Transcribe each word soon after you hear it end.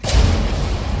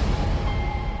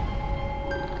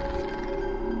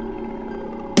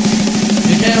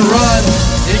can't run,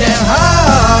 you can't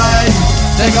hide.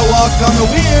 Take a walk on the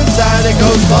weird side, it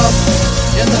goes bump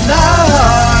in the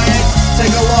night. Take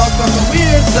a walk on the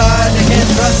weird side, you can't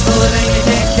trust the living, you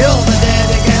can't kill the dead,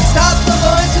 you can't stop the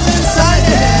voices inside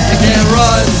your head. You can't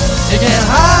run, you can't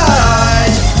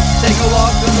hide. Take a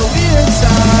walk on the weird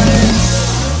side.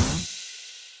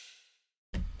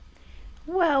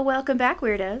 Well, welcome back,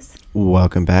 weirdos.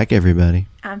 Welcome back, everybody.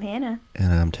 I'm Hannah.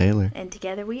 And I'm Taylor. And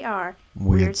together we are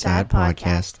Weird Side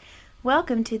Podcast.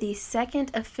 Welcome to the second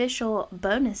official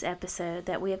bonus episode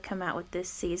that we have come out with this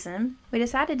season. We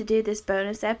decided to do this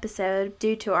bonus episode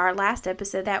due to our last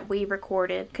episode that we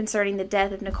recorded concerning the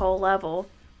death of Nicole Lovell.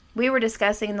 We were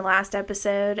discussing in the last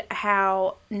episode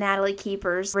how Natalie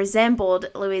Keepers resembled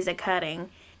Luisa Cutting.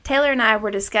 Taylor and I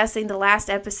were discussing the last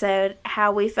episode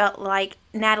how we felt like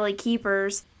Natalie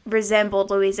Keepers resembled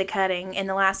Luisa Cutting in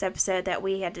the last episode that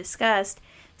we had discussed.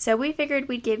 So we figured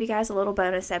we'd give you guys a little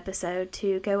bonus episode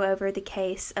to go over the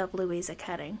case of Luisa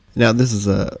Cutting. Now, this is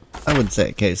I would say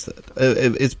a case that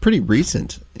it's pretty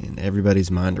recent in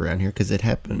everybody's mind around here because it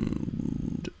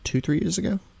happened 2-3 years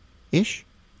ago-ish?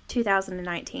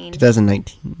 2019.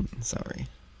 2019, sorry.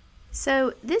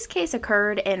 So this case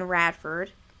occurred in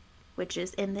Radford, which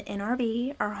is in the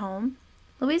NRB, our home.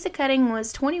 Luisa Cutting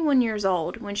was 21 years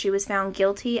old when she was found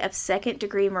guilty of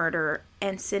second-degree murder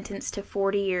and sentenced to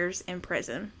 40 years in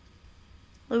prison.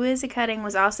 Luisa Cutting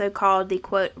was also called the,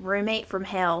 quote, roommate from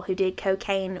hell who did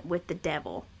cocaine with the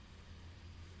devil.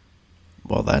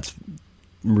 Well, that's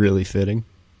really fitting.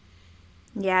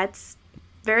 Yeah, it's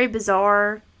very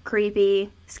bizarre, creepy,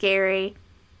 scary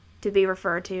to be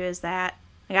referred to as that.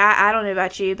 Like, I don't know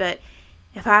about you, but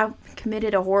if I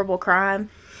committed a horrible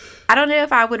crime, I don't know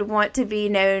if I would want to be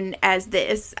known as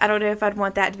this. I don't know if I'd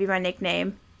want that to be my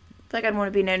nickname. I feel like I'd want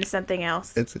to be known as something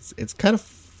else. It's kind of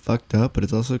fucked up, but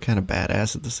it's also kind of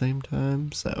badass at the same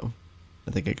time. So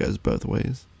I think it goes both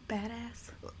ways.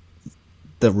 Badass.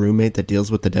 The roommate that deals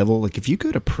with the devil. Like, if you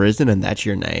go to prison and that's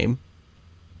your name.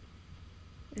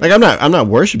 Like, I'm not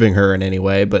worshiping her in any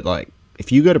way, but like,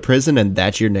 if you go to prison and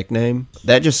that's your nickname,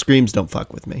 that just screams don't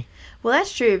fuck with me. Well,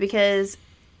 that's true, because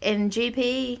in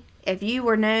GP, if you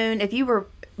were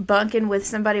bunking with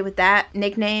somebody with that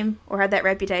nickname or had that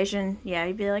reputation, yeah,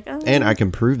 you'd be like, oh. And I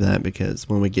can prove that because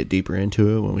when we get deeper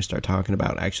into it, when we start talking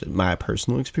about actually my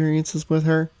personal experiences with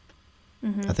her,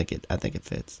 I think it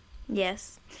fits.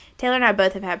 Yes. Taylor and I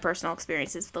both have had personal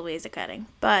experiences with Luisa Cutting.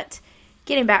 But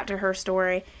getting back to her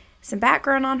story, some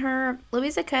background on her.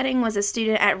 Luisa Cutting was a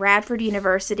student at Radford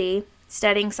University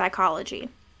studying psychology.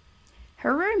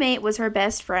 Her roommate was her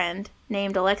best friend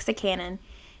named Alexa Cannon,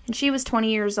 and she was 20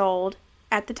 years old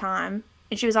at the time,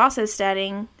 and she was also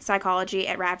studying psychology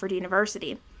at Radford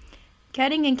University.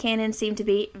 Cutting and Cannon seemed to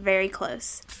be very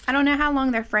close. I don't know how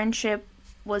long their friendship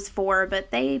was for,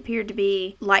 but they appeared to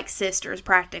be like sisters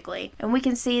practically. And we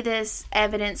can see this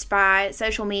evidenced by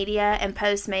social media and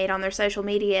posts made on their social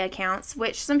media accounts,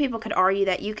 which some people could argue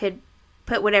that you could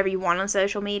put whatever you want on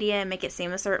social media and make it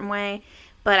seem a certain way.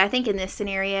 But I think in this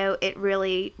scenario, it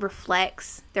really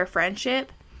reflects their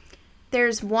friendship.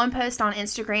 There's one post on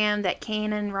Instagram that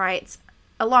Cannon writes,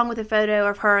 along with a photo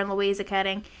of her and Luisa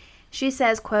Cutting. She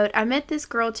says, quote, I met this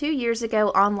girl 2 years ago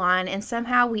online, and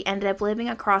somehow we ended up living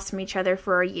across from each other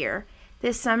for a year.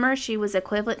 This summer, she was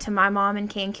equivalent to my mom in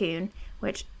Cancun,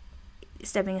 which,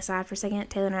 stepping aside for a second,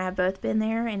 Taylor and I have both been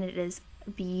there, and it is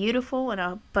beautiful and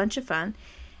a bunch of fun.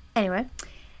 Anyway,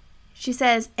 she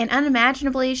says, and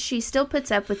unimaginably, she still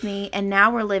puts up with me, and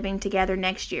now we're living together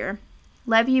next year.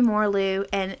 Love you more, Lou,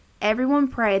 and everyone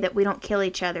pray that we don't kill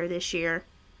each other this year.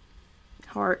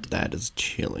 Heart. That is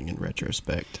chilling in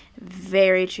retrospect.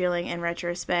 Very chilling in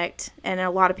retrospect, and a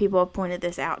lot of people have pointed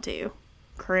this out too.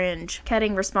 Cringe.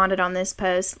 Cutting responded on this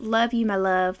post, love you, my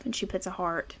love, and she puts a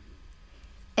heart.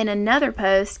 In another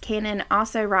post, Cannon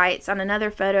also writes on another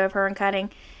photo of her and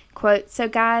Cutting, quote, so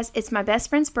guys, it's my best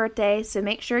friend's birthday, so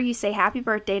make sure you say happy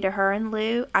birthday to her and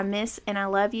Lou. I miss and I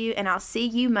love you, and I'll see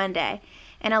you Monday.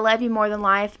 And I love you more than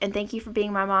life, and thank you for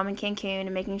being my mom in Cancun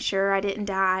and making sure I didn't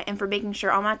die, and for making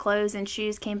sure all my clothes and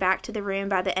shoes came back to the room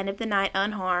by the end of the night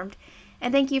unharmed.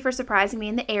 And thank you for surprising me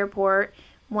in the airport,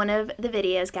 one of the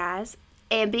videos, guys,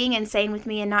 and being insane with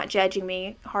me and not judging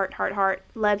me. Heart, heart, heart.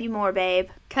 Love you more, babe.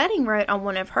 Cutting wrote on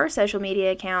one of her social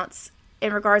media accounts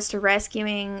in regards to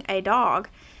rescuing a dog.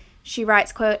 She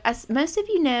writes, quote, as most of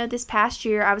you know, this past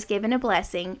year I was given a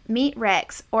blessing. Meet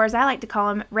Rex, or as I like to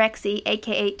call him, Rexy,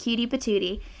 aka Cutie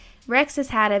Patootie. Rex has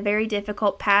had a very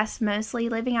difficult past, mostly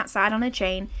living outside on a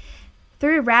chain.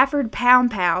 Through Radford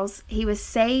Pound Pals, he was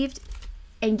saved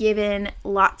and given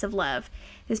lots of love.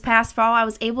 This past fall, I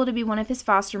was able to be one of his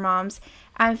foster moms.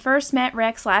 I first met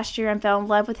Rex last year and fell in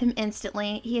love with him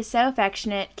instantly. He is so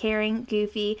affectionate, caring,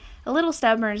 goofy, a little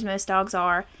stubborn as most dogs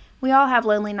are. We all have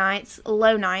lonely nights,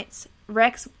 low nights.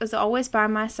 Rex was always by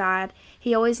my side.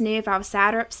 He always knew if I was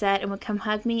sad or upset and would come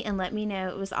hug me and let me know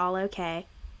it was all okay.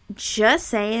 Just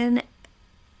saying,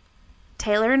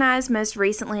 Taylor and I's most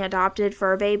recently adopted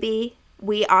fur baby,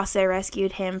 we also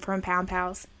rescued him from Pound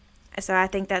Pals. So I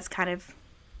think that's kind of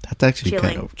That's actually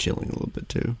chilling. kind of chilling a little bit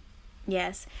too.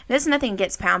 Yes. There's nothing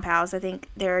against Pound Pals. I think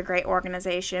they're a great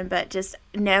organization, but just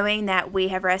knowing that we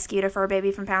have rescued a fur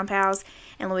baby from Pound Pals,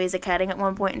 and Luisa Cutting at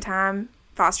one point in time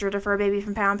fostered a fur baby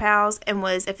from Pound Pals and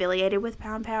was affiliated with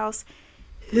Pound Pals.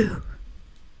 Whew.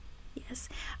 Yes.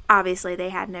 Obviously, they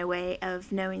had no way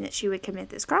of knowing that she would commit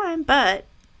this crime, but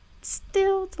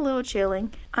still, it's a little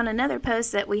chilling. On another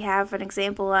post that we have an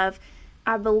example of,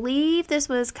 I believe this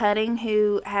was Cutting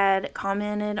who had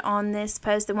commented on this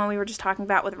post, the one we were just talking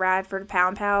about with Radford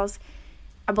Pound Pals.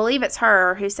 I believe it's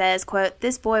her who says, quote,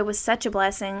 "This boy was such a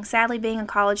blessing. Sadly, being a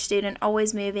college student,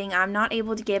 always moving, I'm not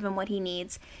able to give him what he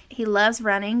needs. He loves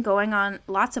running, going on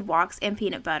lots of walks, and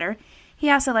peanut butter. He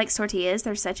also likes tortillas.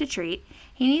 They're such a treat.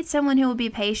 He needs someone who will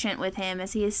be patient with him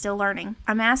as he is still learning.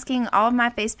 I'm asking all of my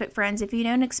Facebook friends, if you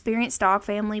know an experienced dog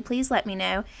family, please let me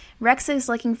know. Rex is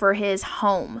looking for his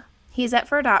home. He's up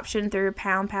for adoption through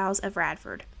Pound Pals of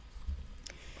Radford."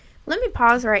 Let me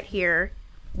pause right here.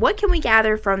 What can we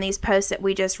gather from these posts that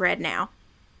we just read now?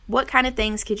 What kind of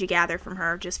things could you gather from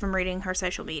her just from reading her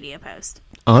social media post?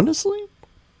 Honestly,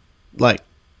 like,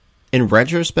 in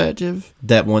retrospective,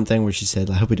 that one thing where she said,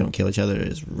 "I hope we don't kill each other,"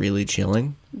 is really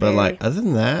chilling. But, Very. like, other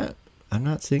than that, I'm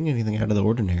not seeing anything out of the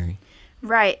ordinary.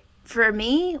 Right. For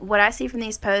me, what I see from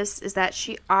these posts is that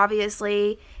she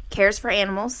obviously cares for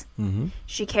animals. Mm-hmm.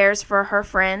 She cares for her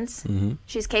friends. Mm-hmm.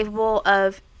 She's capable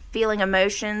of feeling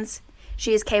emotions.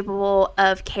 She is capable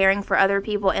of caring for other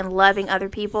people and loving other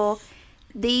people.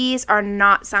 These are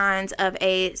not signs of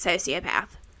a sociopath.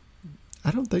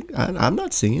 I don't think I'm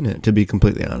not seeing it, to be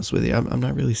completely honest with you. I'm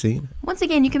not really seeing it. Once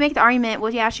again, you can make the argument,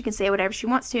 well, yeah, she can say whatever she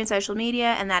wants to in social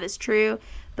media, and that is true.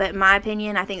 But in my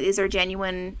opinion, I think these are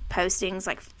genuine postings,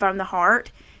 like, from the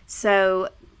heart. So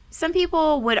some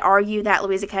people would argue that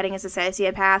Luisa Cutting is a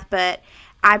sociopath, but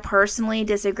I personally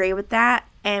disagree with that.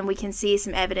 And we can see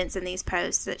some evidence in these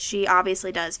posts that she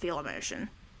obviously does feel emotion.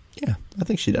 Yeah, I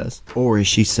think she does. Or is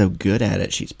she so good at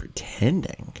it, she's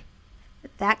pretending?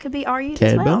 That could be argued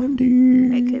Ted as well.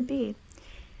 Bundy. It could be.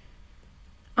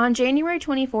 On January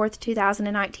 24th,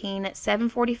 2019, at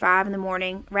 7:45 in the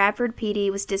morning, Radford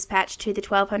PD was dispatched to the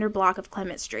 1200 block of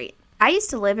Clement Street. I used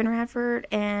to live in Radford,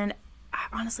 and I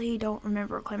honestly don't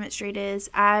remember what Clement Street is.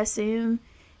 I assume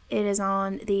it is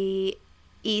on the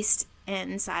east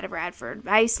end side of Radford.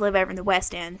 I used to live over in the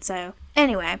west end, so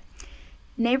anyway.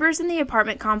 Neighbors in the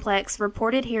apartment complex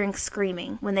reported hearing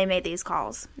screaming when they made these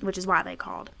calls, which is why they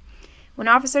called. When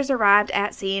officers arrived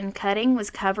at scene, Cutting was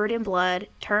covered in blood,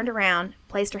 turned around,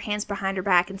 placed her hands behind her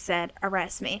back, and said,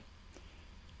 "Arrest me."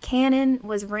 Cannon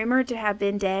was rumored to have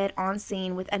been dead on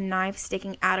scene with a knife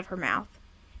sticking out of her mouth.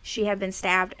 She had been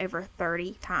stabbed over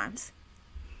 30 times.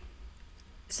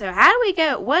 So how do we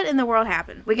go? What in the world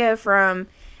happened? We go from,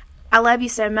 "I love you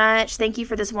so much. Thank you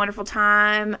for this wonderful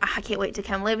time. I can't wait to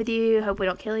come live with you. Hope we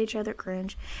don't kill each other."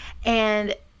 Cringe.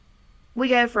 And we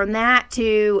go from that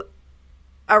to,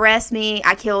 "Arrest me.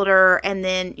 I killed her." And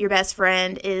then your best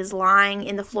friend is lying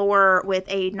in the floor with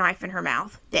a knife in her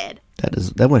mouth, dead.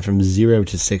 That went from 0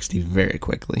 to 60 very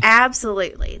quickly.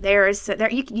 Absolutely.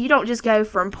 You don't just go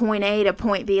from point A to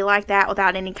point B like that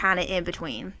without any kind of in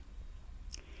between.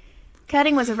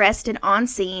 Cutting was arrested on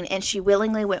scene, and she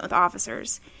willingly went with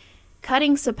officers.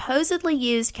 Cutting supposedly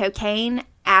used cocaine,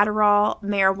 Adderall,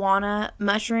 marijuana,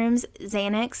 mushrooms,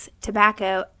 Xanax,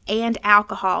 tobacco, and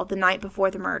alcohol the night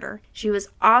before the murder. She was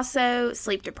also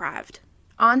sleep deprived.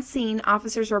 On scene,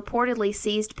 officers reportedly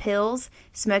seized pills,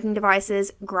 smoking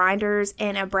devices, grinders,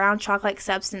 and a brown chalk-like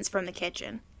substance from the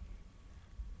kitchen.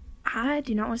 I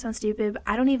do not want to sound stupid, but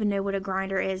I don't even know what a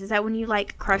grinder is. Is that when you,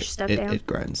 like, crush stuff down? It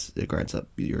grinds up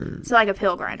your... So like a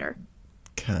pill grinder.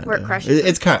 Kind where it of. crushes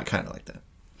It's kind of like that.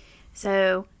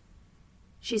 So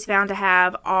she's found to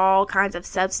have all kinds of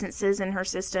substances in her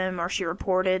system, or she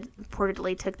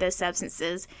reportedly took those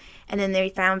substances, and then they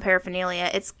found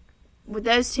paraphernalia. It's with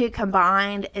those two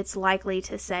combined, it's likely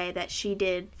to say that she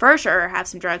did for sure have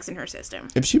some drugs in her system.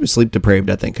 If she was sleep deprived,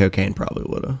 I think cocaine probably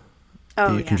would have be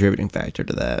a yeah. contributing factor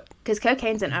to that. Because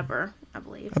cocaine's an upper, I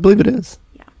believe. I believe it is.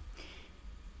 Yeah.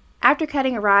 After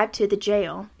Cutting arrived to the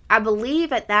jail, I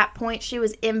believe at that point she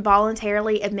was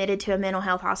involuntarily admitted to a mental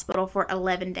health hospital for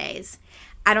 11 days.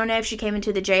 I don't know if she came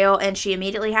into the jail and she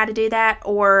immediately had to do that,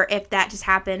 or if that just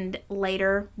happened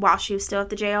later while she was still at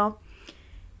the jail.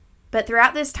 But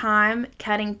throughout this time,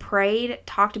 Cutting prayed,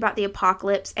 talked about the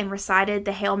apocalypse, and recited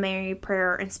the Hail Mary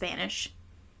prayer in Spanish.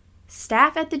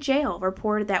 Staff at the jail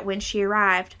reported that when she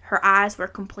arrived, her eyes were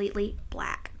completely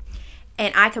black.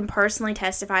 And I can personally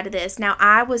testify to this. Now,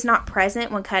 I was not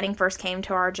present when Cutting first came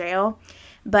to our jail,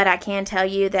 but I can tell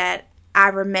you that I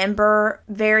remember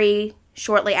very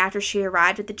shortly after she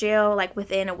arrived at the jail, like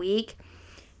within a week,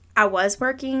 I was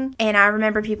working, and I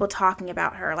remember people talking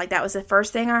about her. Like, that was the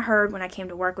first thing I heard when I came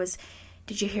to work was,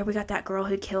 did you hear we got that girl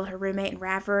who killed her roommate in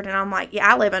Radford? And I'm like,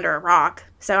 yeah, I live under a rock.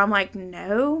 So I'm like,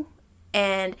 no.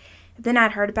 And then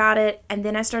I'd heard about it, and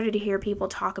then I started to hear people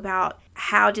talk about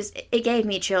how it gave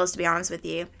me chills, to be honest with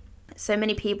you. So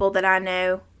many people that I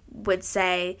know would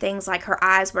say things like her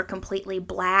eyes were completely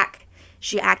black.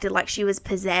 She acted like she was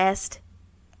possessed.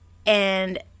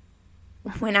 And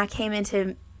when I came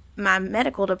into my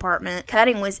medical department,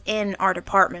 Cutting was in our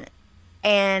department.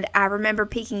 And I remember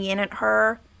peeking in at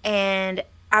her, and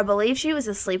I believe she was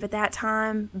asleep at that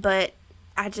time, but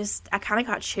I kind of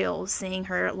got chills seeing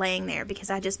her laying there because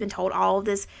I'd just been told all of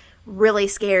this really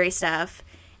scary stuff.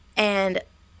 And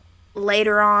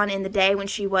later on in the day when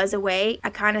she was awake,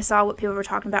 I kind of saw what people were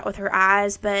talking about with her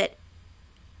eyes, but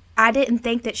I didn't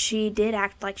think that she did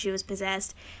act like she was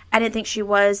possessed. I didn't think she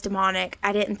was demonic.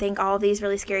 I didn't think all these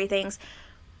really scary things.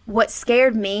 What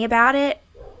scared me about it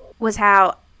was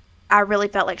how I really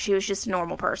felt like she was just a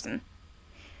normal person.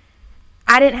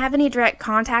 I didn't have any direct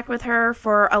contact with her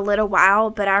for a little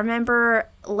while, but I remember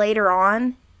later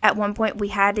on, at one point, we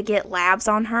had to get labs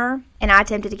on her, and I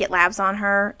attempted to get labs on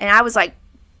her, and I was like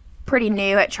pretty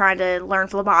new at trying to learn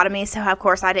phlebotomy, so of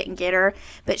course I didn't get her,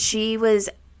 but she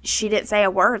didn't say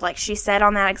a word. Like, she sat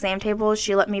on that exam table,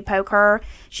 she let me poke her,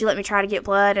 she let me try to get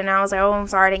blood, and I was like, oh, I'm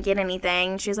sorry, I didn't get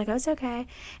anything. She was like, oh, it's okay.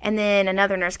 And then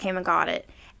another nurse came and got it,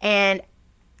 and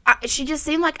she just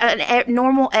seemed like a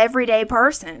normal, everyday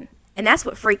person. And that's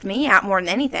what freaked me out more than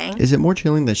anything. Is it more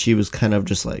chilling that she was kind of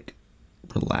just, like,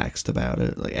 relaxed about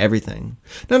it? Like, everything.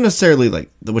 Not necessarily, like,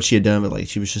 what she had done, but, like,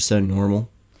 she was just so normal.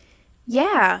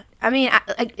 Yeah. I mean,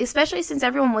 especially since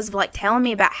everyone was, like, telling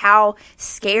me about how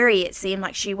scary it seemed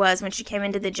like she was when she came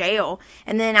into the jail.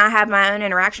 And then I had my own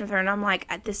interaction with her, and I'm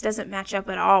like, this doesn't match up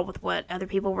at all with what other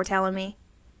people were telling me.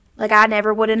 Like, I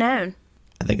never would have known.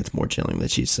 I think it's more chilling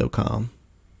that she's so calm.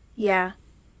 Yeah.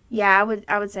 Yeah,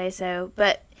 I would say so.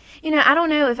 But I don't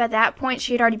know if at that point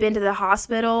she had already been to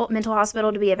the mental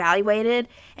hospital to be evaluated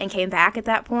and came back at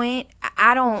that point.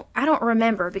 I don't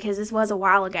remember because this was a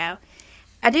while ago.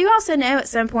 I do also know at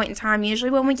some point in time,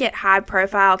 usually when we get high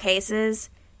profile cases,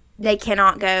 they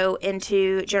cannot go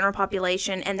into general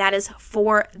population, and that is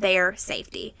for their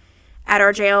safety. At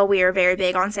our jail, we are very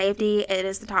big on safety. It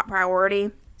is the top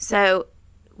priority. So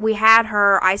we had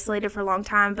her isolated for a long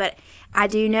time, but I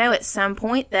do know at some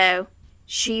point, though,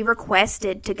 she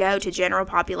requested to go to general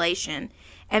population.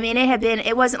 I mean,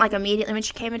 it wasn't like immediately when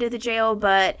she came into the jail,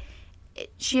 but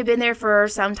she had been there for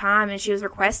some time and she was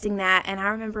requesting that. And I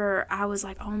remember I was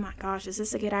like, oh my gosh, is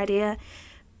this a good idea?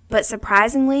 But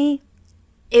surprisingly,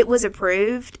 it was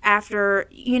approved after,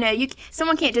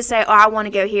 someone can't just say, oh, I want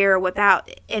to go here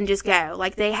and just go.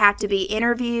 Like, they have to be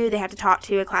interviewed. They have to talk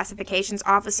to a classifications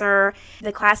officer.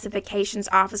 The classifications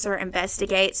officer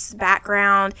investigates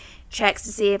background, checks to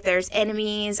see if there's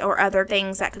enemies or other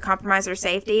things that could compromise their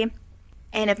safety.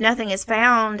 And if nothing is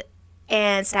found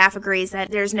and staff agrees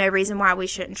that there's no reason why we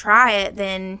shouldn't try it,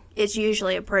 then it's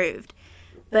usually approved.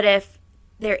 But if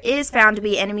there is found to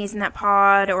be enemies in that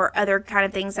pod or other kind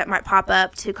of things that might pop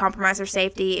up to compromise their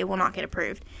safety, it will not get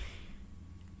approved.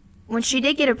 When she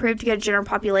did get approved to go to general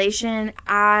population,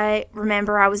 I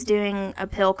remember I was doing a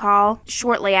pill call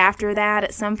shortly after that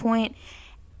at some point,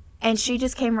 and she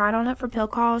just came right on up for pill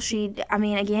call.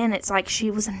 Again, it's like she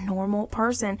was a normal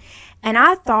person. And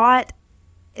I thought,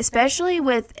 especially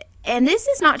with, and this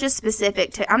is not just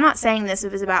specific to, I'm not saying this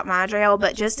was about my jail,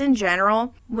 but just in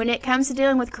general, when it comes to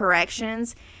dealing with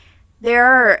corrections, there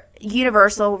are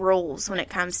universal rules when it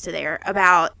comes to there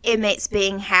about inmates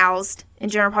being housed in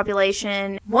general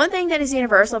population. One thing that is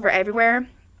universal for everywhere,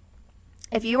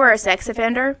 if you are a sex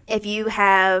offender, if you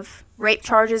have rape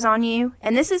charges on you,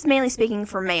 and this is mainly speaking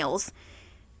for males,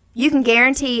 you can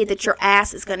guarantee that your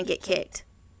ass is going to get kicked.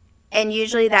 And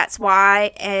usually that's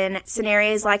why in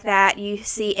scenarios like that, you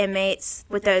see inmates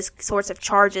with those sorts of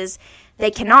charges,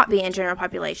 they cannot be in general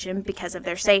population because of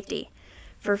their safety.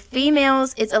 For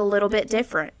females, it's a little bit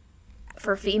different.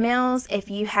 For females, if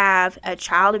you have a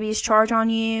child abuse charge on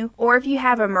you, or if you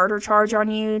have a murder charge on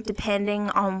you, depending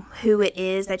on who it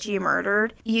is that you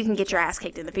murdered, you can get your ass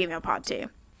kicked in the female pod too.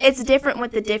 it's different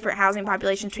with the different housing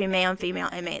populations between male and female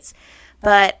inmates.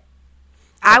 But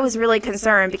I was really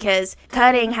concerned because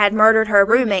Cutting had murdered her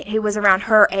roommate who was around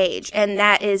her age. And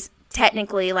that is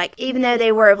technically, like, even though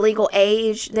they were of legal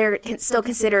age, they're still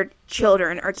considered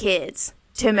children or kids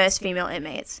to most female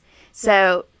inmates.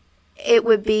 So it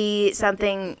would be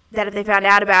something that if they found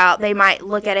out about, they might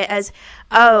look at it as,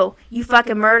 oh, you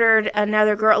fucking murdered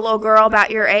another little girl about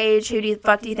your age. Who do you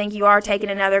think you are, taking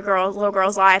another little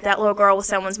girl's life? That little girl was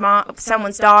someone's mom,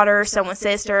 someone's daughter, someone's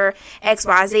sister,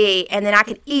 XYZ. And then I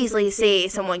could easily see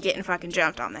someone getting fucking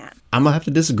jumped on that. I'm gonna have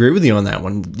to disagree with you on that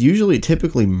one.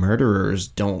 Typically murderers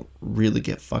don't really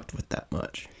get fucked with that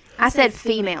much. I said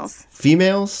females.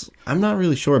 Females, I'm not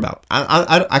really sure about.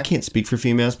 I can't speak for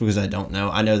females because I don't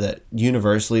know. I know that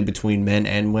universally between men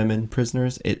and women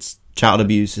prisoners, it's child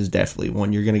abuse is definitely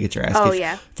one you're going to get your ass kicked. Oh,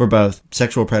 yeah. For both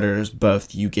sexual predators,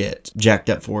 both you get jacked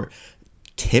up for.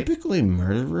 Typically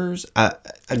murderers,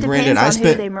 granted,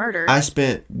 who they murdered. I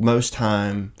spent most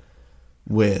time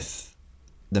with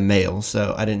the males,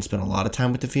 so I didn't spend a lot of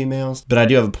time with the females. But I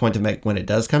do have a point to make when it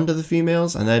does come to the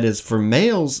females, and that is for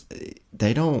males,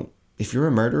 they don't, if you're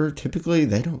a murderer, typically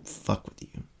they don't fuck with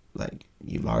you. Like,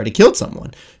 you've already killed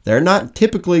someone. They're not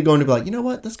typically going to be like, you know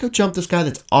what, let's go jump this guy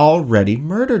that's already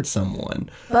murdered someone.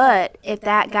 But if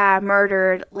that guy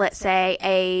murdered, let's say,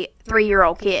 a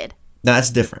 3-year-old kid. That's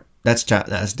different. That's different.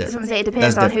 That's what I'm saying. It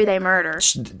depends on who they murder.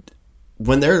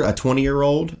 When they're a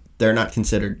 20-year-old, they're not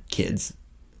considered kids.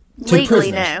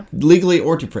 Legally, no. Legally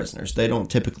or to prisoners. They don't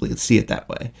typically see it that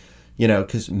way. You know,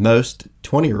 because most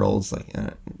 20-year-olds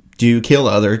do kill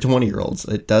other 20-year-olds.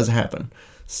 It does happen.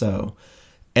 So,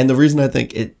 and the reason I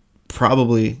think it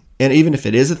probably, and even if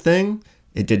it is a thing,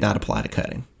 it did not apply to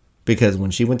Cutting. Because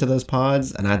when she went to those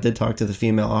pods, and I did talk to the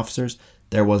female officers,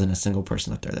 there wasn't a single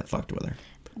person up there that fucked with her.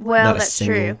 Well, not that's a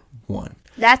single true. One.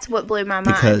 That's what blew my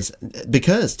mind.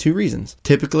 Because 2 reasons.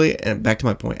 Typically, and back to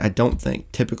my point, I don't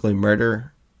think typically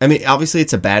murder, I mean, obviously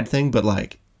it's a bad thing, but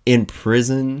like in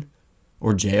prison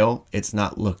or jail, it's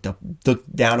not looked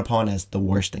down upon as the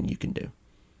worst thing you can do.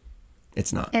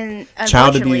 It's not. And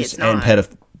child abuse and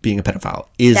being a pedophile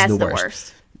is the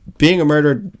worst. Being a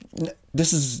murderer,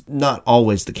 this is not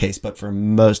always the case, but for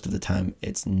most of the time,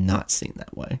 it's not seen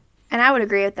that way. And I would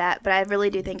agree with that, but I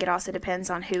really do think it also depends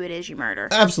on who it is you murder.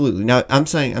 Absolutely. Now, I'm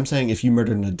saying if you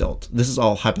murdered an adult, this is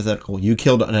all hypothetical. You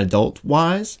killed an adult,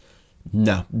 wise?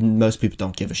 No, most people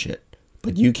don't give a shit.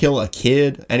 But you kill a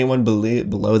kid, anyone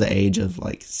below the age of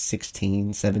like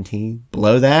 16, 17,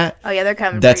 below that. Oh yeah, they're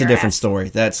coming. That's a different story.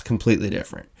 That's completely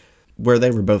different. Where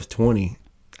they were both 20,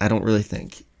 I don't really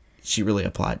think she really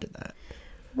applied to that.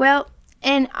 Well,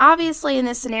 and obviously in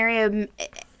this scenario,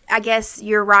 I guess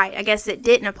you're right. I guess it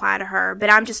didn't apply to her, but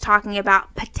I'm just talking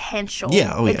about potential.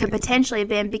 Yeah, it could potentially have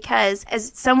been because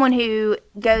as someone who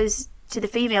goes to the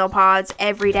female pods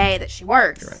every day that she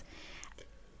works, right.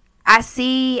 I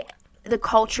see the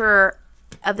culture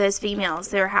of those females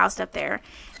that are housed up there.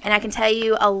 And I can tell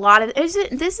you a lot of,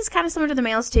 this is kind of similar to the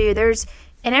males too.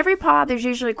 In every pod, there's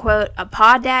usually, quote, a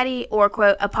pod daddy or,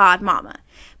 quote, a pod mama.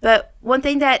 But one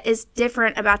thing that is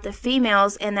different about the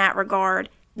females in that regard,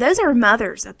 those are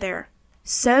mothers up there.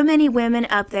 So many women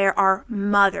up there are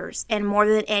mothers. And more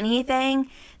than anything,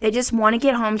 they just want to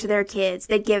get home to their kids.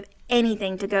 They'd give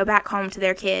anything to go back home to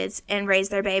their kids and raise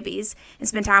their babies and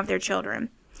spend time with their children.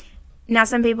 Now,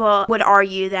 some people would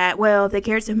argue that, well, if they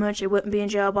cared so much, they wouldn't be in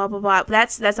jail, blah, blah, blah.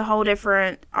 That's a whole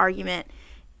different argument,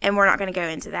 and we're not going to go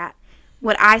into that.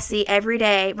 What I see every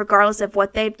day, regardless of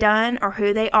what they've done or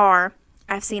who they are,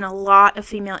 I've seen a lot of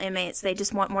female inmates. They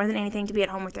just want more than anything to be at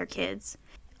home with their kids.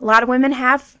 A lot of women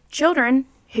have children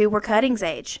who were Cutting's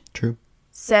age. True.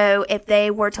 So if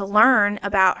they were to learn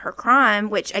about her crime,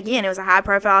 which, again, it was a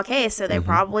high-profile case, so they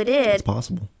probably did. It's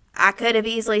possible. I could have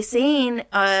easily seen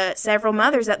several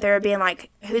mothers up there being like,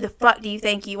 who the fuck do you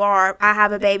think you are? I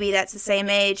have a baby that's the same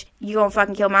age. You gonna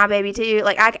fucking kill my baby too?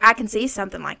 Like, I can see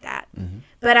something like that. Mm-hmm.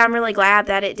 But I'm really glad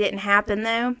that it didn't happen,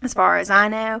 though, as far as I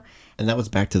know. And that was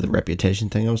back to the reputation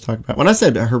thing I was talking about. When I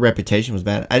said her reputation was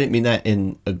bad, I didn't mean that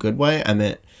in a good way. I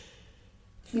meant,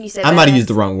 I might have used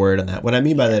the wrong word on that. What I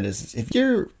mean by that is, if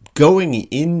you're going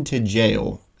into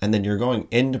jail and then you're going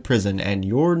into prison, and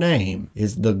your name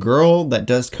is the girl that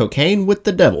does cocaine with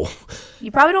the devil, you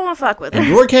probably don't want to fuck with her. And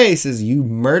your case is you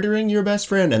murdering your best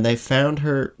friend, and they found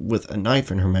her with a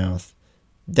knife in her mouth.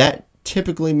 That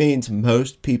typically means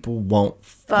most people won't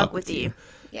fuck with you.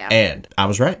 Yeah. And I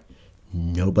was right.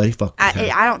 Nobody fucked with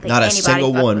her. I don't think not anybody a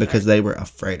single one because her. they were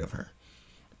afraid of her.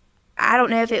 I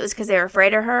don't know if it was because they were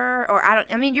afraid of her, or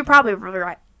I mean, you're probably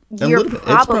right. You're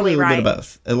probably right. A little bit of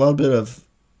both. A little bit of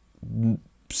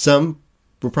some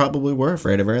probably were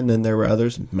afraid of her, and then there were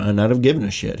others who might not have given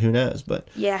a shit. Who knows? But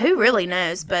yeah, who really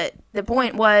knows? But the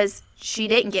point was, she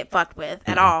didn't get fucked with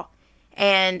at all.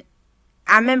 And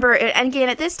I remember, and again,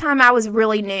 at this time, I was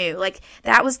really new. Like,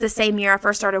 that was the same year I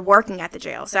first started working at the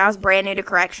jail. So I was brand new to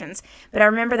corrections. But I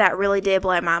remember that really did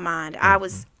blow my mind.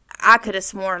 I could have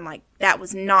sworn, like, that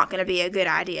was not going to be a good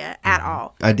idea at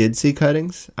all. I did see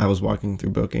cuttings. I was walking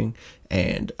through booking,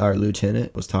 and our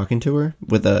lieutenant was talking to her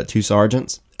with 2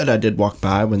 sergeants. And I did walk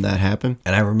by when that happened.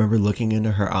 And I remember looking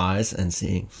into her eyes and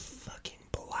seeing fucking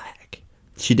black.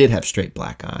 She did have straight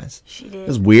black eyes. She did. It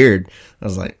was weird. I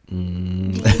was like, Do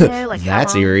you know, like,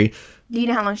 that's eerie. Do you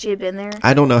know how long she had been there?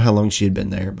 I don't know how long she had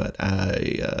been there, but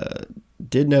I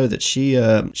did know that she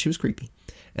was creepy.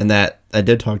 And that I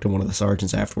did talk to one of the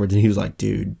sergeants afterwards, and he was like,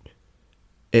 dude,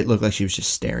 it looked like she was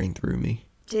just staring through me.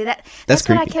 Dude, That's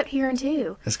what I creepy. kept hearing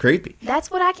too. That's creepy.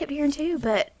 That's what I kept hearing too,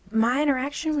 but my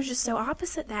interaction was just so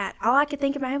opposite that. All I could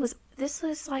think in my head was, this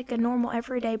was like a normal,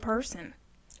 everyday person.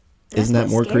 Isn't that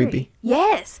more scary. creepy?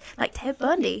 Yes, like Ted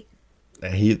Bundy.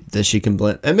 That she can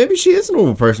blend. And maybe she is a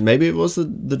normal person. Maybe it was the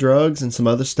drugs and some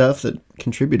other stuff that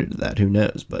contributed to that. Who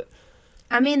knows? But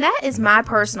I mean, that is my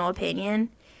personal opinion.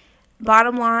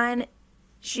 Bottom line,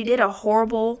 she did a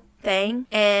horrible thing,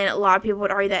 and a lot of people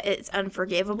would argue that it's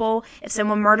unforgivable. If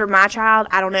someone murdered my child,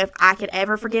 I don't know if I could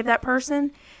ever forgive that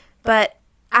person. But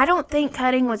I don't think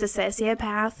Cutting was a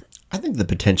sociopath. I think the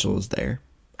potential is there.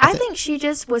 I think she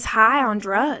just was high on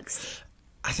drugs.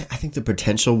 I think the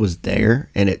potential was there,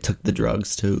 and it took the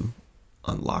drugs to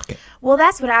unlock it. Well,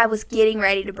 that's what I was getting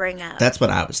ready to bring up. That's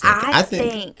what I was thinking. I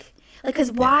think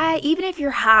because why, even if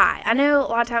you're high, I know a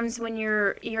lot of times when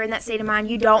you're in that state of mind,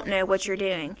 you don't know what you're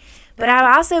doing. But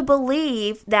I also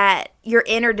believe that your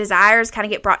inner desires kind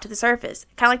of get brought to the surface.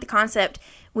 Kind of like the concept,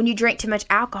 when you drink too much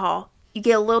alcohol, you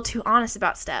get a little too honest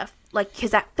about stuff. Like,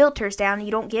 because that filters down and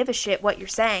you don't give a shit what you're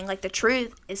saying. Like, the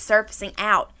truth is surfacing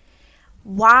out.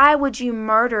 Why would you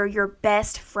murder your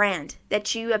best friend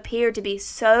that you appear to be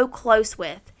so close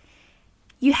with?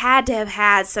 You had to have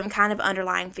had some kind of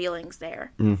underlying feelings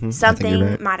there.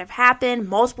 Something might have happened.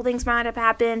 Multiple things might have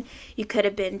happened. You could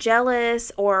have been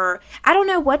jealous, or I don't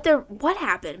know what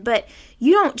happened. But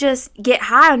you don't just get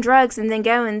high on drugs and then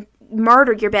go and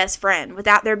murder your best friend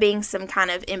without there being some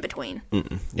kind of in between.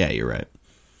 Yeah, you're right.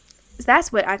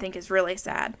 That's what I think is really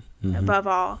sad. Above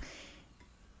all,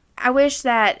 I wish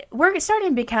that we're starting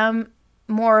to become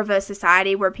more of a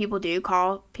society where people do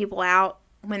call people out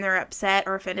when they're upset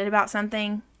or offended about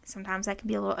something. Sometimes that can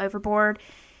be a little overboard.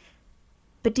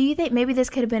 But do you think maybe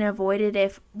this could have been avoided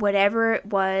if whatever it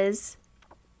was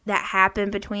that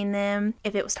happened between them,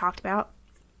 if it was talked about?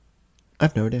 I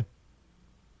have no idea.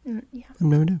 Yeah. I have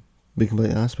no idea. To be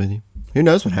completely honest with you. Who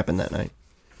knows what happened that night?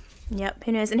 Yep,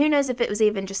 who knows? And who knows if it was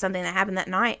even just something that happened that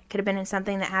night. Could have been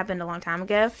something that happened a long time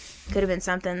ago. Could have been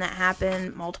something that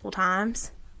happened multiple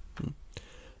times.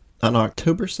 On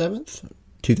October 7th,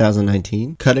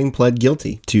 2019, Cutting pled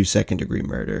guilty to second-degree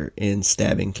murder in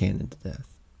stabbing Cannon to death.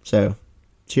 So,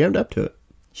 she owned up to it.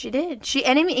 She did.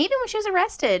 And even when she was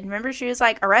arrested, remember, she was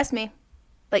like, arrest me.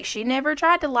 Like, she never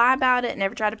tried to lie about it,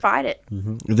 never tried to fight it.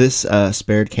 This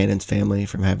spared Cannon's family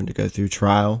from having to go through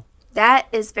trial. That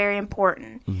is very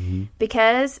important.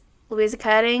 Because Luisa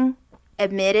Cutting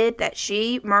admitted that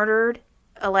she murdered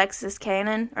Alexa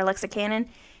Cannon.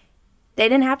 They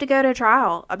didn't have to go to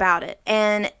trial about it.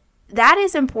 And that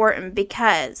is important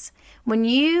because when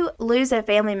you lose a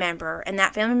family member and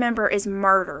that family member is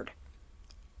murdered,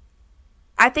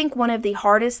 I think one of the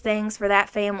hardest things for that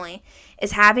family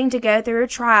is having to go through a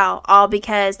trial all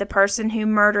because the person who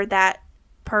murdered that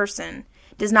person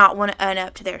does not want to own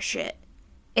up to their shit.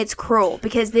 It's cruel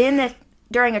because then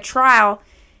during a trial,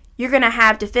 you're going to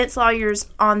have defense lawyers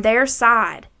on their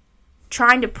side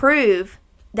trying to prove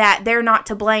that they're not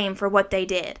to blame for what they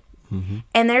did.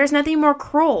 And there's nothing more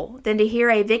cruel than to hear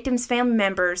a victim's family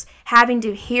members having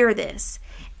to hear this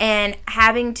and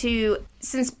having to,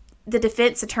 since the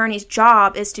defense attorney's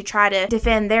job is to try to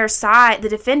defend their side, the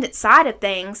defendant's side of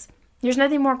things, there's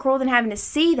nothing more cruel than having to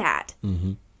see that.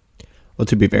 Well,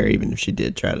 to be fair, even if she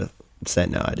did try to say,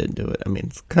 no, I didn't do it, I mean,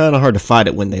 it's kind of hard to fight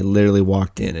it when they literally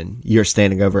walked in and you're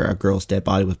standing over a girl's dead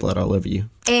body with blood all over you.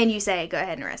 And you say, go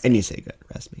ahead and arrest me. And you say, go ahead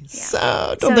and arrest me. Yeah.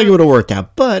 So, don't think it would have worked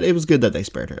out, but it was good that they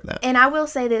spared her that. And I will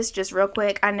say this just real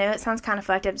quick. I know it sounds kind of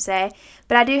fucked up to say,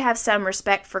 but I do have some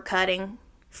respect for Cutting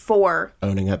for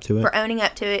owning up to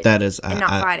it. That is, and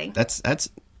not fighting. That's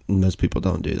most people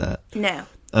don't do that. No.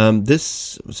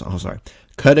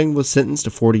 Cutting was sentenced to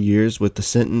 40 years with the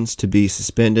sentence to be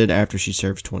suspended after she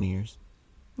serves 20 years.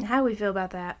 How do we feel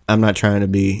about that? I'm not trying to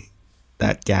be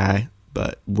that guy,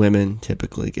 but women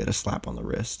typically get a slap on the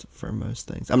wrist for most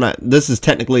things. This is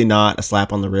technically not a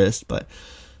slap on the wrist, but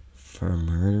for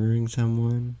murdering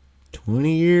someone,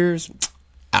 20 years,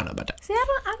 I don't know about that. See, I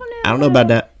don't know. I don't know about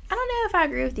that. I don't know if I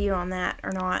agree with you on that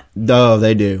or not. No,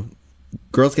 they do.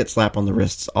 Girls get slapped on the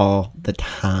wrists all the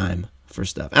time for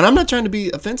stuff. And I'm not trying to be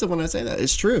offensive when I say that.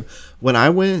 It's true.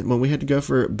 When we had to go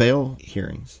for bail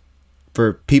hearings,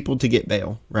 for people to get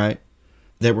bail, right?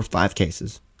 There were 5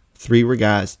 cases. 3 were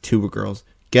guys, 2 were girls.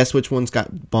 Guess which ones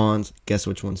got bonds? Guess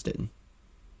which ones didn't?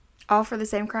 All for the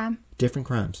same crime? Different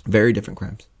crimes. Very different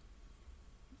crimes.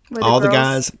 All the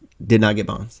guys did not get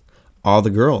bonds. All the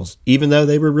girls, even though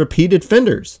they were repeated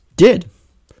offenders, did.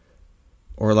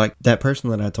 Or like that person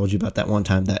that I told you about that one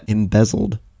time that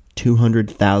embezzled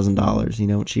 $200,000. You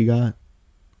know what she got?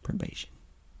 Probation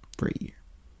for a year.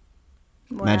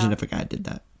 Wow. Imagine if a guy did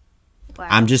that. Wow.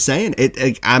 I'm just saying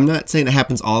I'm not saying it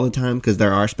happens all the time because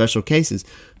there are special cases,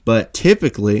 but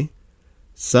typically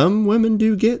some women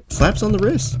do get slaps on the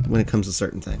wrist when it comes to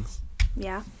certain things.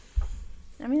 Yeah.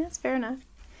 I mean, that's fair enough.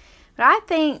 But I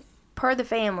think, per the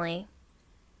family,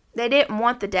 they didn't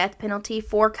want the death penalty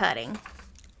for Cutting.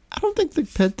 I don't think the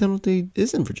death penalty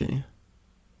is in Virginia.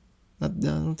 I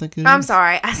don't think it is. I'm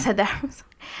sorry. I said that.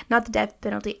 Not the death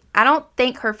penalty. I don't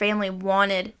think her family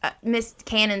wanted, Miss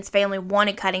Cannon's family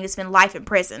wanted Cutting to spend life in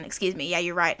prison. Excuse me. Yeah,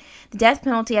 you're right. The death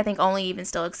penalty, I think, only even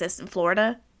still exists in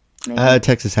Florida. Maybe?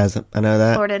 Texas hasn't. I know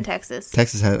that. Florida and Texas.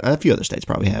 Texas has. A few other states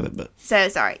probably have it, but. So,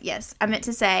 sorry. Yes. I meant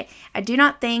to say, I do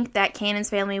not think that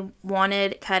Cannon's family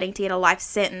wanted Cutting to get a life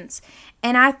sentence.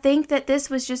 And I think that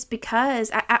this was just because,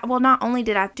 well, not only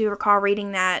did I do recall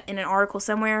reading that in an article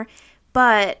somewhere,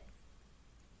 but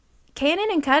Cannon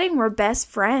and Cutting were best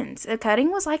friends.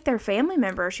 Cutting was like their family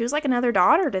member. She was like another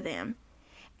daughter to them.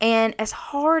 And as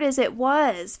hard as it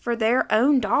was for their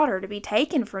own daughter to be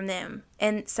taken from them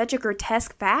in such a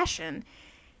grotesque fashion,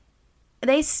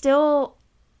 they still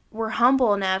were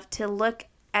humble enough to look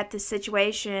at the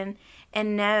situation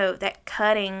and know that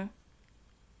Cutting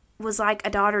was like a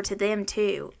daughter to them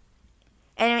too.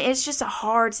 And it's just a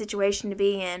hard situation to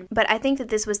be in. But I think that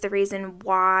this was the reason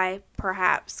why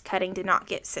perhaps Cutting did not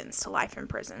get sentenced to life in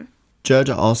prison.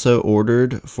 Judge also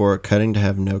ordered for Cutting to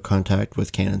have no contact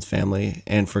with Cannon's family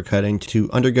and for Cutting to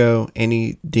undergo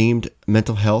any deemed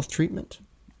mental health treatment.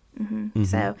 Mm-hmm.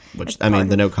 So, which, I mean,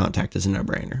 the no contact is a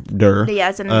no-brainer. Duh. Yeah,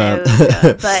 it's a no.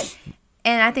 But,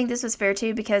 and I think this was fair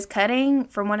too because Cutting,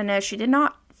 from what I know, she did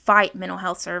not fight mental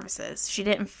health services. She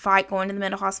didn't fight going to the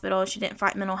mental hospital. She didn't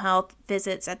fight mental health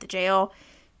visits at the jail.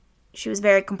 She was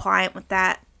very compliant with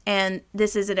that. And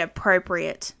this is an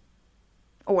appropriate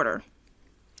order.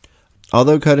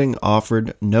 Although Cutting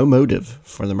offered no motive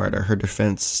for the murder, her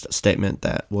defense statement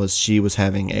that was she was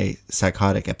having a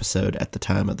psychotic episode at the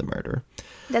time of the murder.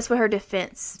 That's what her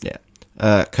defense.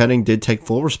 Yeah. Cutting did take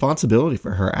full responsibility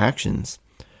for her actions.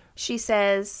 She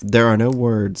says, "There are no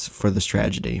words for this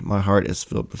tragedy. My heart is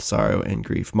filled with sorrow and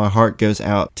grief. My heart goes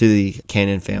out to the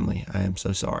Cannon family. I am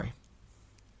so sorry."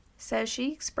 So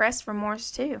she expressed remorse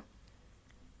too.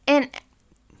 And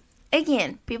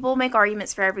again, people make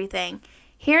arguments for everything.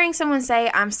 Hearing someone say,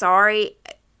 "I'm sorry,"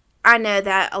 I know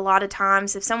that a lot of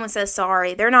times if someone says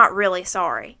sorry, they're not really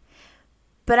sorry.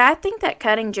 But I think that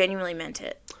Cutting genuinely meant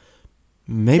it.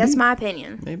 Maybe. That's my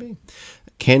opinion. Maybe.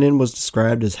 Cannon was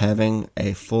described as having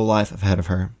a full life ahead of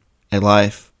her, a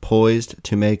life poised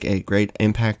to make a great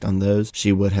impact on those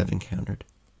she would have encountered.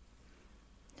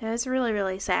 It's really,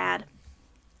 really sad.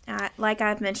 Like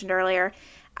I've mentioned earlier,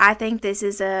 I think this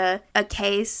is a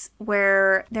case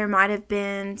where there might have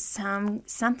been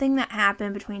something that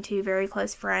happened between two very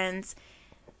close friends,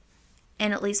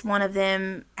 and at least one of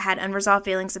them had unresolved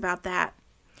feelings about that.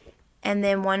 And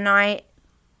then one night,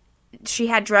 she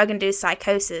had drug-induced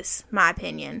psychosis, my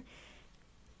opinion,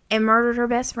 and murdered her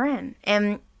best friend.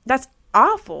 And that's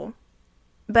awful.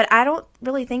 But I don't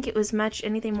really think it was much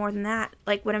anything more than that.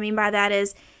 Like, what I mean by that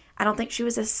is, I don't think she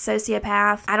was a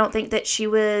sociopath. I don't think that she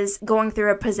was going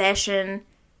through a possession,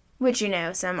 which,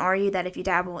 some argue that if you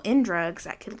dabble in drugs,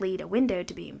 that could lead a window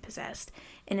to being possessed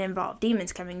and involve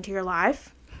demons coming into your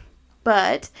life.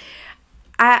 But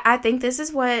I think this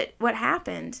is what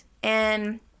happened.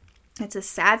 And it's a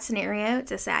sad scenario.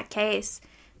 It's a sad case.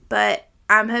 But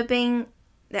I'm hoping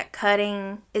that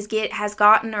Cutting has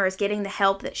gotten or is getting the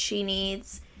help that she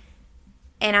needs.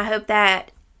 And I hope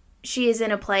that she is in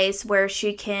a place where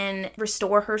she can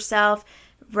restore herself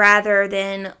rather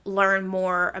than learn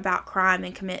more about crime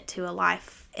and commit to a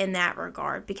life in that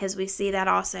regard. Because we see that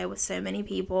also with so many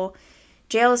people.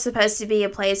 Jail is supposed to be a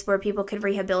place where people can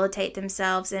rehabilitate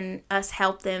themselves and us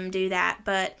help them do that.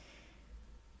 But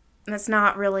that's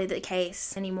not really the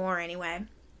case anymore anyway.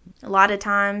 A lot of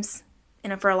times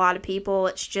And for a lot of people,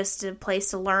 it's just a place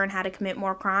to learn how to commit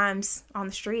more crimes on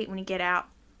the street when you get out.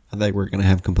 I think we're going to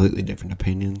have completely different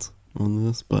opinions on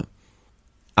this, but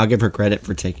I'll give her credit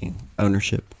for taking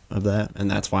ownership of that, and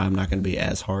that's why I'm not going to be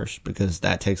as harsh, because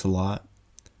that takes a lot.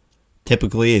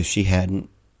 Typically, if she hadn't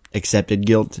accepted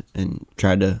guilt and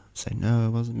tried to say, no, it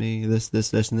wasn't me, this,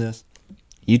 and this,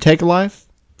 you take a life,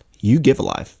 you give a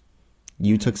life.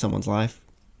 You took someone's life.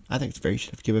 I think it's fair. You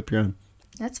should have to give up your own.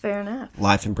 That's fair enough.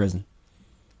 Life in prison.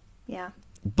 Yeah.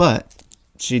 But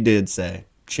she did say,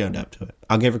 she owned up to it.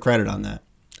 I'll give her credit on that.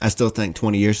 I still think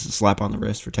 20 years is a slap on the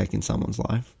wrist for taking someone's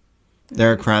life.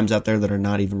 There are crimes out there that are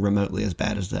not even remotely as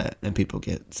bad as that, and people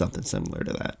get something similar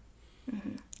to that.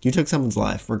 Mm-hmm. You took someone's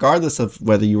life, regardless of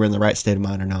whether you were in the right state of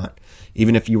mind or not.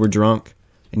 Even if you were drunk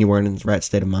and you weren't in the right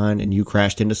state of mind and you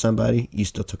crashed into somebody, you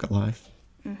still took a life.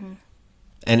 Mm-hmm.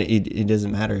 And it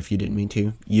doesn't matter if you didn't mean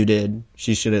to. You did.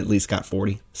 She should have at least got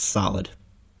 40. Solid.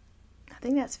 I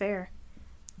think that's fair.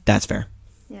 That's fair.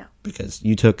 Yeah. Because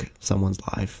you took someone's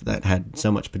life that had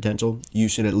so much potential. You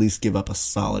should at least give up a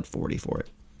solid 40 for it.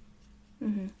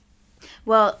 Mm-hmm.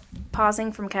 Well,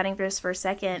 pausing from cutting for just for a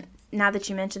second, now that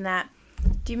you mentioned that,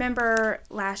 do you remember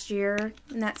last year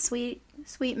that sweet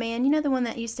man, you know, the one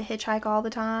that used to hitchhike all the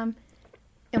time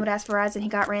and would ask for rides, and he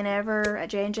got ran over at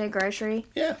J&J Grocery?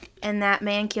 Yeah. And that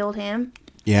man killed him?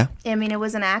 Yeah. I mean, it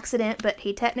was an accident, but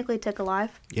he technically took a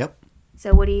life. Yep.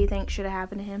 So what do you think should have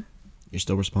happened to him? You're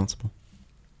still responsible.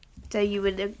 So you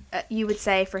would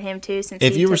say for him too, since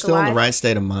if he you were took still a in the life? right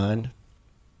state of mind,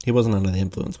 he wasn't under the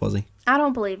influence, was he? I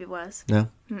don't believe he was. No?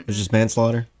 It was just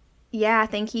manslaughter? Yeah, I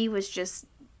think he was just...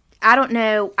 I don't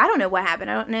know what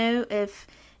happened. I don't know if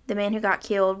the man who got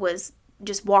killed was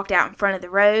just walked out in front of the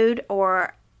road,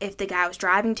 or if the guy was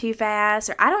driving too fast,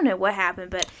 or I don't know what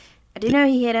happened, but I do know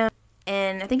he hit him,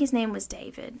 and I think his name was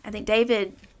David. I think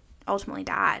David ultimately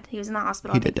died. He was in the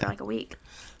hospital, He did for die. like a week.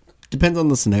 Depends on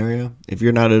the scenario. If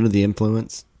you're not under the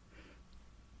influence,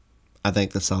 I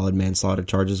think the solid manslaughter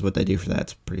charges, what they do for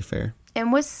that's pretty fair.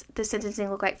 And what's the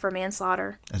sentencing look like for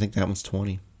manslaughter? I think that one's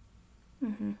 20.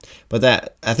 Mm-hmm.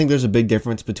 But I think there's a big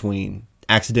difference between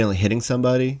accidentally hitting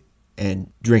somebody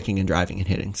and drinking and driving and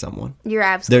hitting someone. You're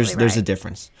absolutely right. There's a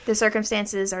difference. The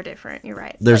circumstances are different. You're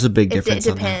right. There's a big difference.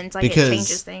 It depends. On that. It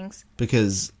changes things.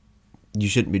 Because you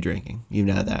shouldn't be drinking. You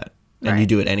know that. And Right. you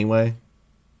do it anyway.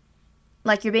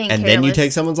 Like you're being and careless. then you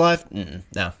take someone's life?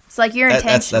 No. It's like you're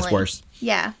intentionally. That's worse.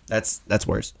 Yeah. That's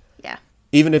worse. Yeah.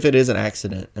 Even if it is an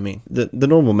accident. I mean, the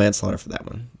normal manslaughter for that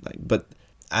one. But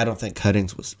I don't think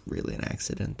Cuttings was really an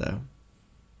accident, though.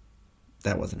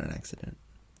 That wasn't an accident.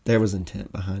 There was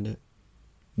intent behind it.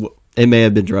 It may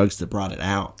have been drugs that brought it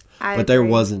out. But there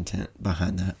was intent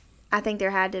behind that. I think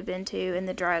there had to have been too, and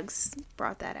the drugs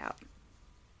brought that out.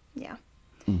 Yeah.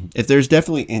 Mm-hmm. If there's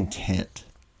definitely intent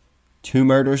to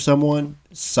murder someone,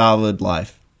 solid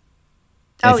life.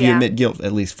 And if you admit guilt,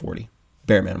 at least 40.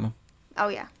 Bare minimum. Oh,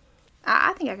 yeah.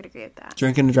 I think I could agree with that.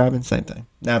 Drinking and driving, same thing.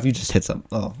 Now, if you just hit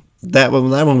that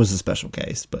one was a special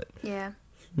case, but yeah,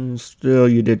 still,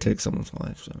 you did take someone's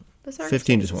life, so but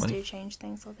 15 to 20 do change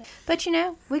things a little bit.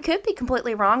 But we could be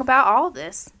completely wrong about all of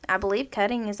this. I believe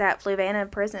Cutting is at Fluvanna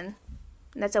Prison.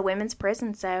 That's a women's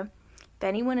prison, so if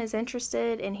anyone is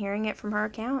interested in hearing it from her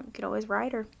account, you could always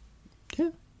write her.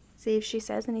 Yeah. See if she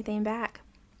says anything back.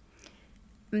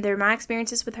 They're my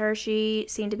experiences with her. She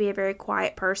seemed to be a very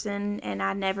quiet person, and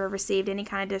I never received any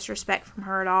kind of disrespect from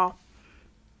her at all.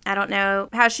 I don't know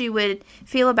how she would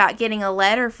feel about getting a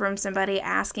letter from somebody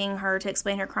asking her to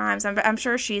explain her crimes. I'm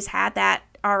sure she's had that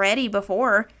already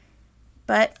before,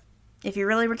 but if you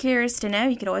really were curious to know,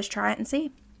 you could always try it and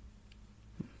see.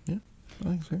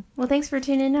 Thanks, sir. Well, thanks for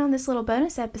tuning in on this little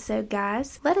bonus episode,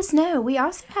 guys. Let us know. We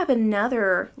also have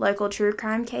another local true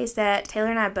crime case that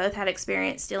Taylor and I both had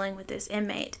experience dealing with this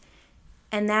inmate.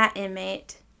 And that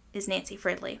inmate is Nancy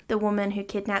Fridley, the woman who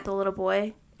kidnapped the little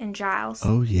boy in Giles.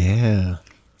 Oh, yeah.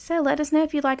 So let us know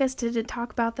if you'd like us to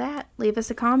talk about that. Leave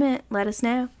us a comment. Let us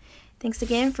know. Thanks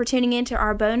again for tuning in to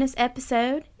our bonus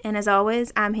episode. And as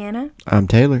always, I'm Hannah. I'm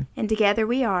Taylor. And together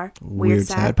we are Weird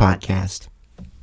Side Podcast.